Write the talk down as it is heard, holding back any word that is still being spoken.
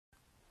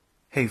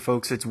Hey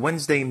folks, it's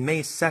Wednesday,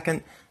 May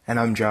 2nd, and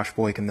I'm Josh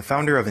Boykin, the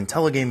founder of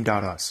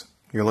Intelligame.us.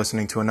 You're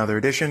listening to another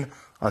edition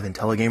of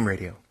Intelligame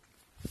Radio.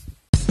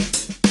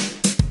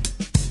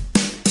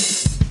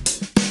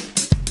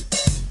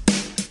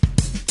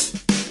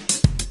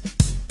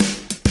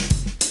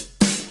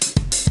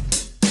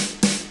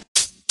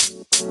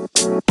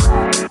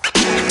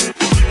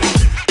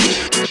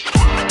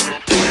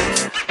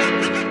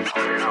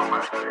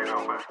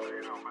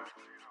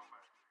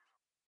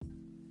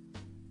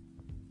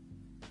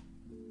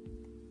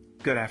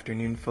 Good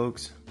afternoon,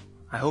 folks.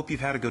 I hope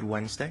you've had a good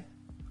Wednesday.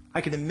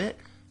 I can admit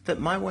that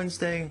my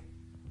Wednesday,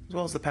 as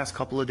well as the past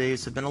couple of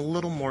days, have been a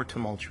little more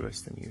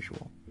tumultuous than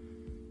usual.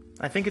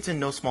 I think it's in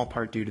no small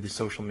part due to the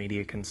social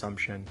media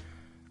consumption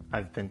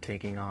I've been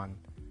taking on.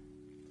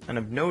 And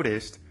I've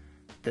noticed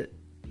that,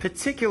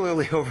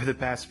 particularly over the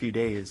past few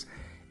days,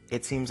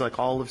 it seems like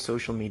all of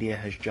social media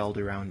has gelled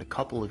around a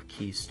couple of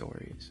key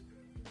stories.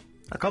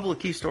 A couple of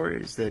key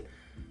stories that,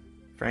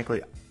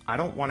 frankly, I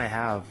don't want to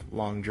have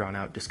long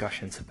drawn-out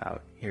discussions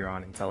about here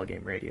on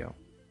Intelligame Radio.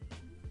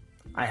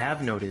 I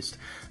have noticed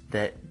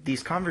that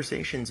these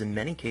conversations in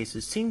many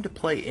cases seem to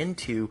play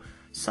into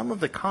some of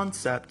the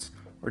concepts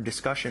or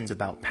discussions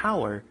about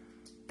power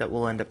that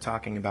we'll end up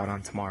talking about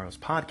on tomorrow's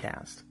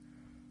podcast.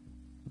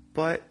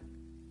 But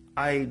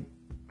I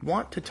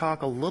want to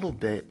talk a little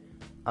bit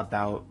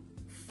about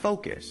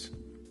focus,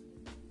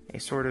 a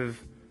sort of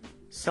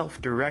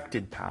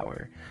self-directed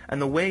power,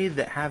 and the way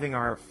that having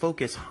our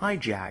focus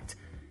hijacked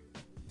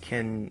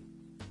can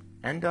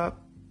end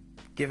up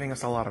giving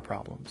us a lot of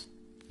problems.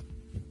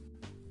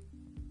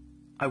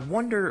 I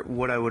wonder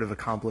what I would have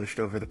accomplished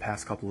over the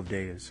past couple of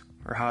days,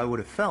 or how I would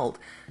have felt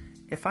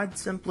if I'd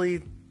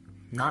simply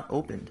not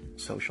opened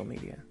social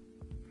media.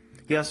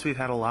 Yes, we've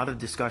had a lot of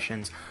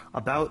discussions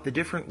about the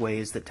different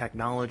ways that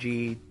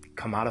technology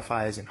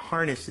commodifies and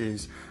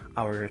harnesses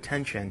our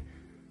attention,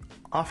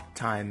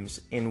 oftentimes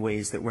in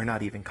ways that we're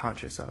not even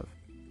conscious of.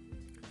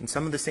 And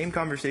some of the same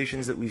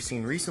conversations that we've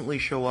seen recently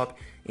show up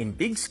in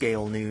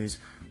big-scale news,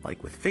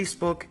 like with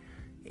Facebook,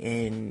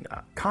 in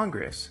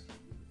Congress,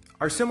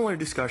 are similar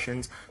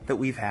discussions that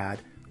we've had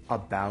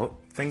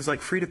about things like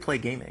free-to-play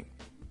gaming,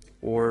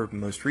 or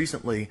most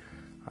recently,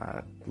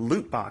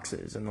 loot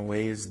boxes and the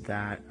ways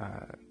that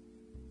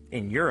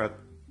in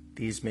Europe,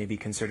 these may be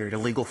considered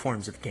illegal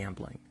forms of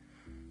gambling.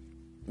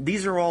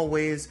 These are all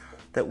ways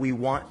that we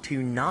want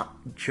to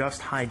not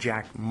just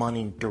hijack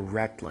money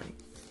directly.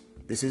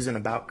 This isn't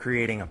about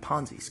creating a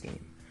Ponzi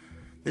scheme.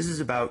 This is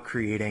about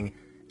creating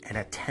an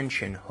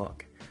attention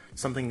hook,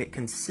 something that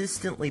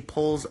consistently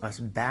pulls us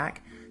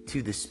back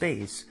to the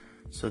space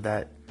so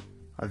that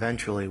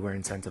eventually we're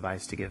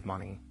incentivized to give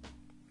money.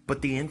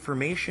 But the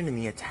information and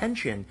the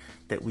attention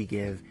that we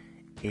give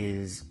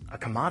is a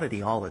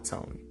commodity all its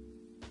own.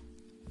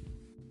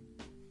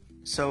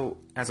 So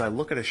as I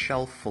look at a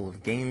shelf full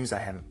of games I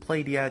haven't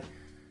played yet,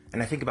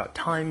 and I think about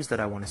times that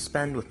I want to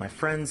spend with my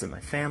friends and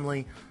my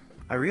family,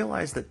 I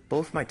realize that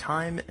both my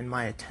time and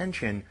my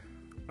attention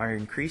are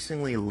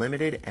increasingly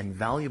limited and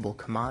valuable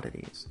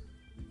commodities.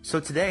 So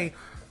today,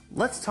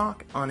 let's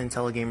talk on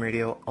Intelligame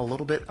Radio a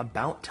little bit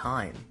about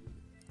time,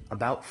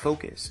 about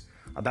focus,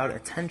 about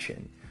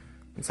attention,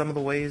 and some of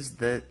the ways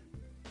that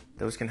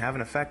those can have an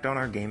effect on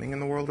our gaming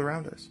and the world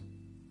around us.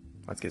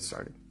 Let's get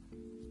started.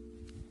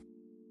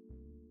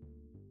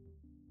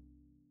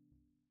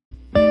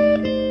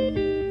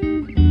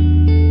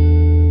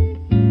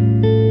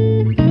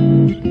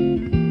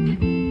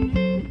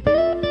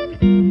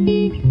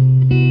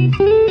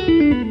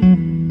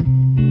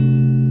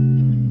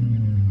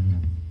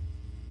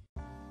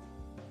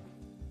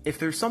 If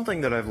there's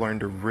something that I've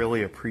learned to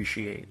really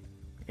appreciate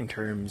in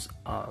terms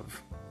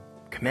of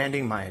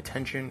commanding my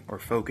attention or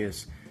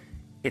focus,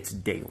 it's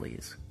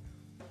dailies.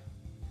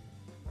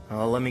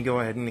 Let me go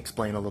ahead and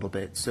explain a little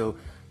bit. So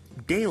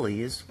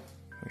dailies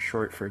are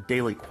short for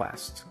daily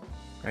quests,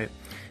 right?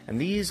 And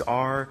these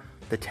are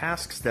the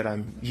tasks that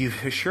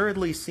you've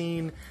assuredly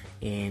seen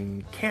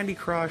in Candy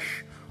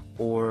Crush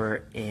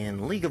or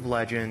in League of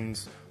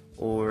Legends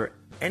or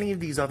any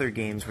of these other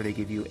games where they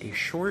give you a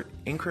short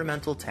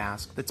incremental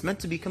task that's meant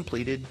to be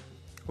completed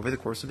over the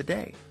course of a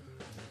day.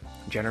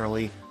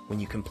 Generally, when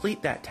you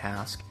complete that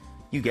task,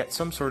 you get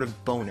some sort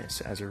of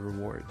bonus as a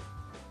reward.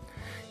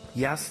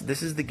 Yes,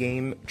 this is the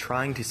game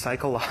trying to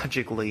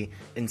psychologically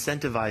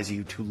incentivize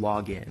you to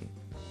log in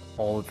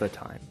all of the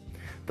time.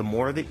 The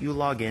more that you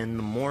log in,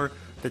 the more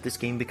that this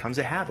game becomes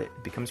a habit.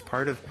 It becomes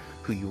part of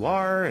who you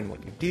are and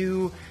what you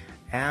do,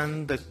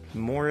 and the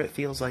more it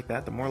feels like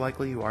that, the more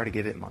likely you are to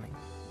give it money.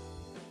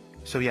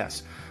 So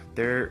yes,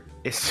 there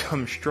is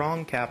some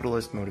strong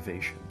capitalist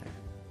motivation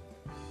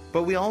there.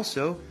 But we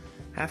also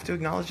have to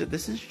acknowledge that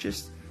this is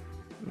just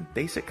a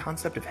basic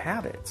concept of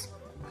habits.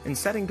 And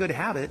setting good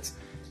habits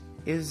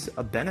is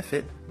a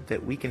benefit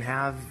that we can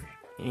have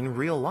in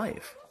real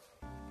life.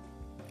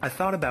 I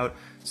thought about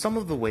some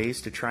of the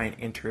ways to try and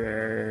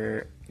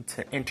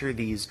enter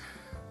these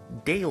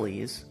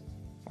dailies,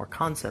 or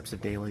concepts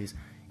of dailies,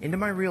 into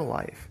my real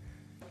life,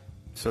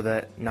 so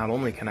that not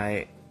only can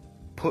I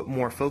put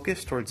more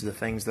focus towards the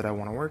things that I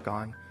want to work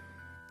on,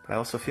 but I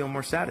also feel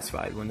more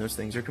satisfied when those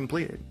things are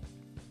completed.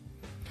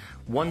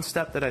 One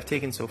step that I've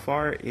taken so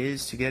far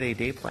is to get a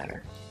day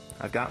planner.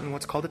 I've gotten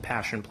what's called a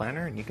passion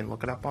planner, and you can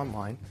look it up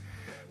online.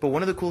 But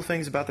one of the cool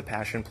things about the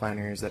passion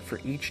planner is that for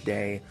each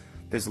day,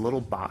 there's a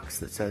little box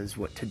that says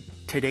what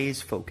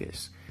today's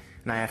focus.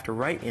 And I have to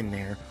write in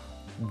there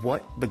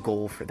what the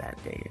goal for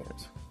that day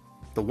is.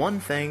 The one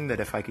thing that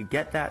if I could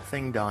get that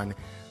thing done,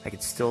 I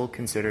could still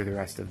consider the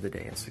rest of the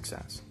day a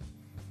success.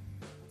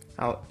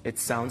 Now, it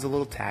sounds a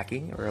little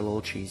tacky or a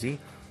little cheesy,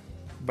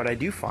 but I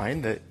do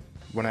find that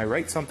when I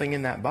write something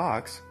in that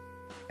box,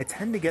 I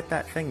tend to get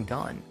that thing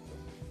done.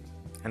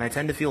 And I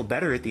tend to feel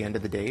better at the end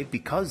of the day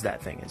because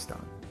that thing is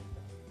done.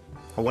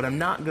 And what I'm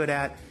not good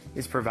at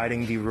is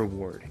providing the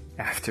reward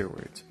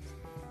afterwards.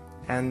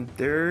 And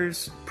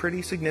there's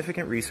pretty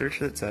significant research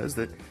that says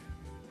that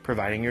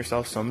providing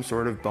yourself some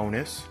sort of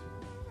bonus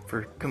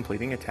for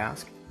completing a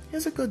task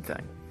is a good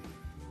thing.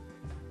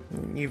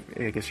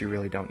 I guess you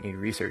really don't need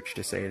research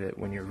to say that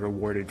when you're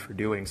rewarded for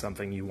doing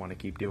something, you want to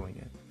keep doing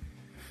it.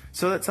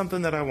 So that's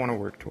something that I want to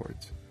work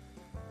towards.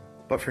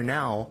 But for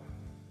now,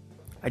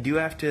 I do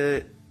have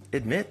to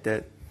admit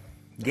that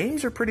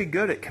games are pretty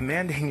good at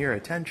commanding your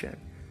attention.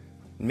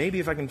 Maybe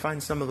if I can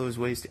find some of those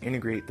ways to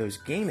integrate those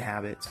game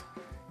habits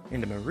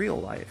into my real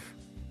life,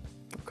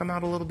 I'll come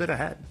out a little bit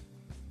ahead.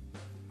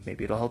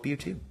 Maybe it'll help you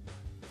too.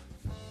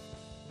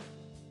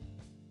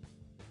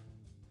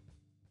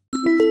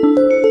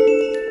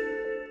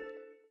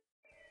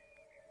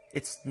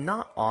 It's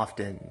not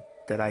often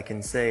that I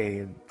can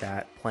say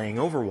that playing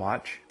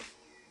Overwatch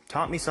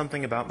taught me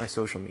something about my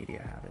social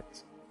media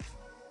habits.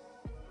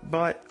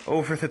 But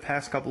over the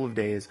past couple of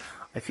days,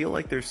 I feel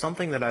like there's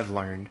something that I've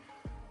learned,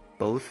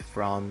 both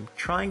from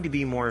trying to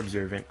be more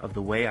observant of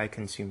the way I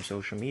consume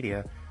social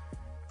media,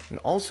 and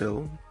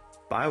also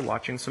by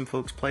watching some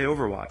folks play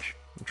Overwatch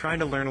and trying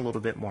to learn a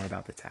little bit more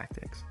about the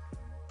tactics.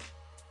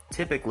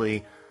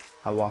 Typically,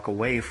 I walk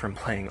away from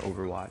playing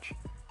Overwatch.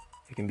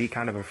 It can be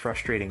kind of a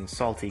frustrating,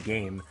 salty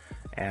game,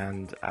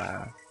 and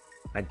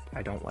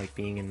I don't like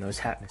being in those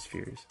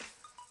atmospheres.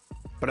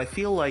 But I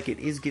feel like it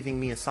is giving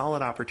me a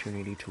solid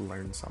opportunity to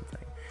learn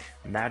something,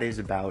 and that is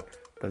about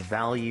the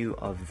value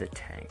of the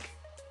tank.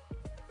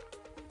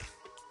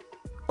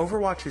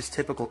 Overwatch's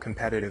typical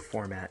competitive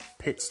format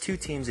pits two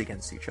teams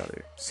against each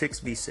other,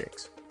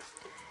 6v6.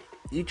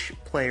 Each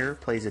player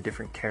plays a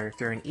different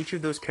character, and each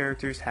of those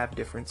characters have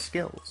different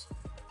skills.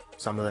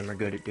 Some of them are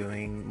good at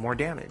doing more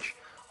damage.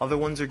 Other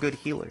ones are good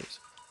healers.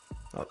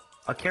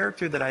 A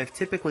character that I've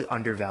typically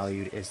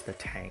undervalued is the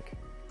tank.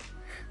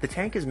 The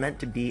tank is meant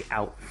to be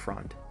out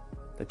front.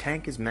 The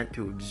tank is meant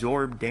to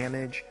absorb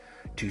damage,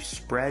 to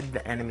spread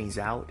the enemies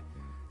out,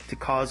 to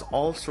cause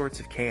all sorts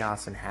of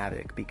chaos and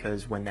havoc,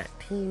 because when that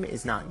team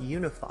is not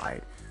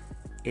unified,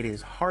 it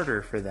is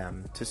harder for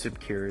them to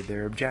secure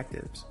their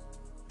objectives.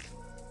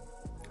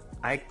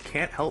 I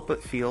can't help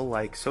but feel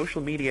like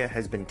social media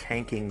has been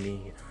tanking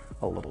me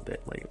a little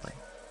bit lately.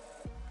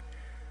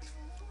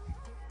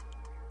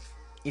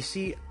 You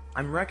see,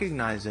 I'm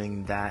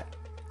recognizing that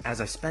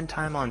as I spend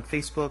time on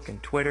Facebook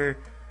and Twitter,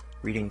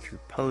 reading through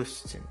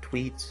posts and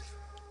tweets,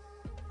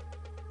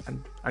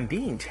 I'm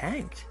being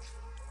tanked.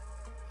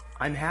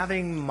 I'm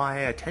having my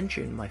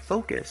attention, my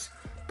focus,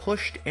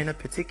 pushed in a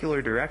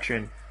particular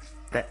direction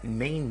that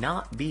may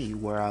not be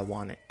where I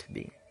want it to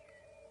be.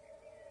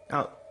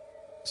 Now,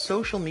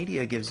 social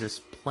media gives us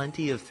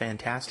plenty of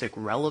fantastic,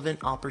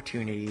 relevant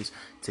opportunities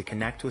to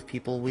connect with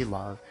people we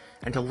love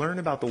and to learn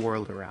about the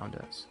world around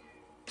us.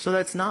 So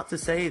that's not to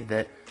say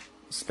that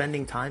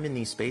spending time in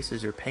these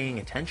spaces or paying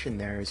attention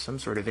there is some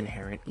sort of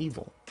inherent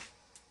evil.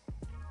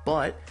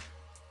 But,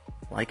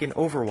 like in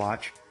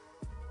Overwatch,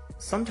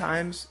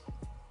 sometimes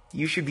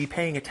you should be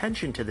paying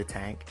attention to the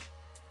tank,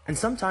 and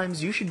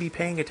sometimes you should be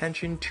paying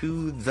attention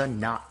to the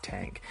not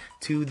tank,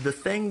 to the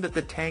thing that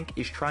the tank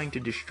is trying to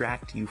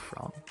distract you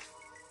from.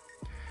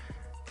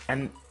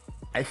 And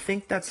I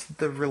think that's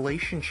the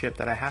relationship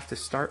that I have to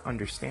start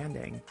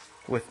understanding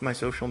with my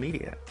social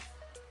media.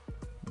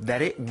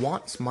 That it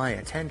wants my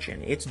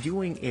attention. It's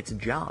doing its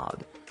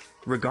job.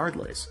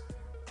 Regardless,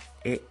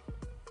 it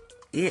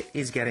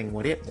is getting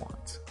what it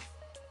wants.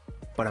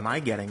 But am I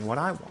getting what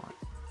I want?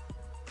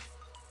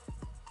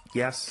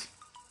 Yes,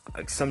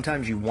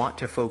 sometimes you want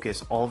to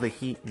focus all the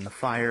heat and the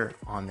fire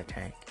on the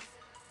tank.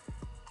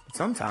 But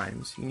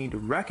sometimes you need to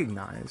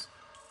recognize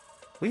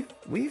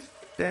we've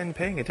been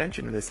paying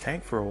attention to this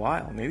tank for a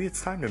while. Maybe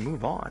it's time to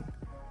move on.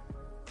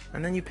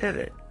 And then you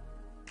pivot.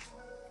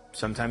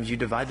 Sometimes you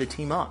divide the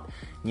team up.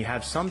 And you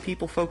have some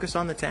people focus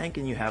on the tank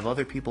and you have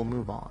other people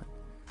move on.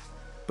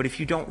 But if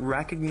you don't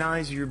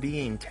recognize you're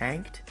being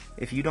tanked,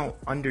 if you don't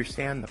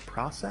understand the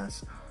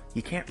process,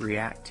 you can't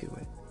react to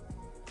it.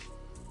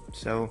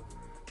 So,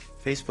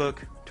 Facebook,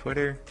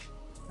 Twitter,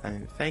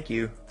 thank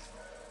you,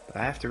 but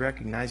I have to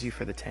recognize you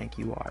for the tank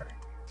you are.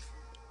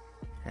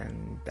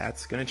 And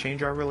that's going to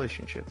change our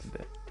relationship a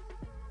bit.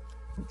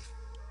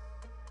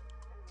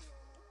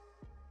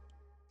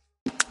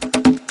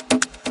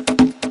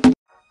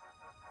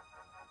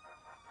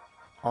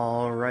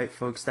 Alright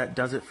folks, that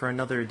does it for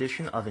another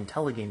edition of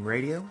IntelliGame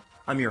Radio.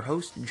 I'm your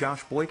host,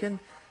 Josh Boykin,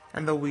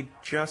 and though we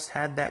just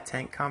had that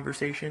tank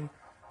conversation,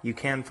 you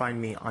can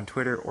find me on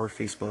Twitter or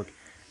Facebook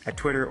at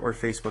twitter.or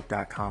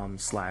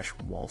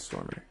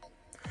facebook.com/wallstormer.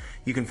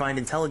 You can find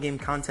IntelliGame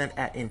content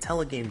at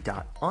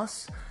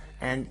intelligame.us,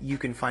 and you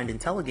can find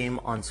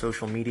IntelliGame on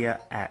social media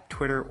at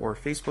twitter or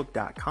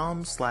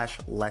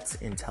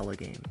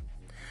facebook.com/let'sintelligame.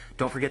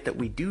 Don't forget that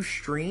we do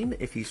stream.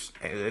 If you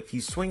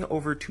swing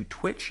over to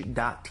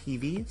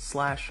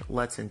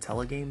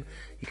twitch.tv/let'sintelligame,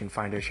 you can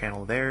find our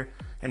channel there.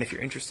 And if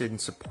you're interested in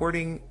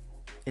supporting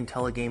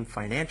IntelliGame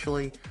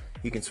financially,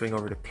 you can swing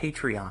over to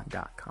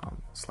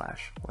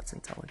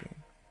patreon.com/let'sintelligame.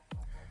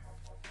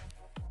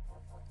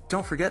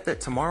 Don't forget that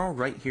tomorrow,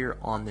 right here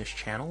on this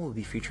channel, we'll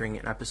be featuring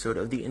an episode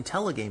of the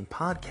IntelliGame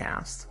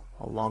podcast,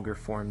 a longer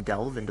form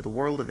delve into the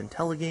world of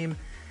IntelliGame.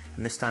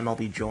 And this time I'll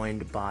be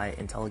joined by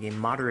IntelliGame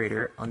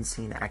moderator,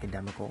 Unseen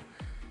Academical.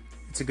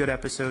 It's a good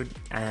episode,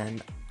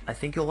 and I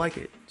think you'll like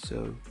it,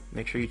 so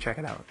make sure you check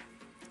it out.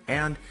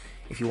 And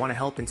if you want to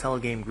help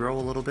IntelliGame grow a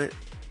little bit,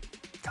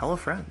 tell a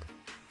friend.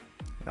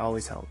 It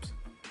always helps.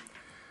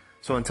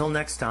 So until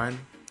next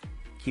time,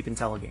 keep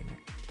IntelliGaming.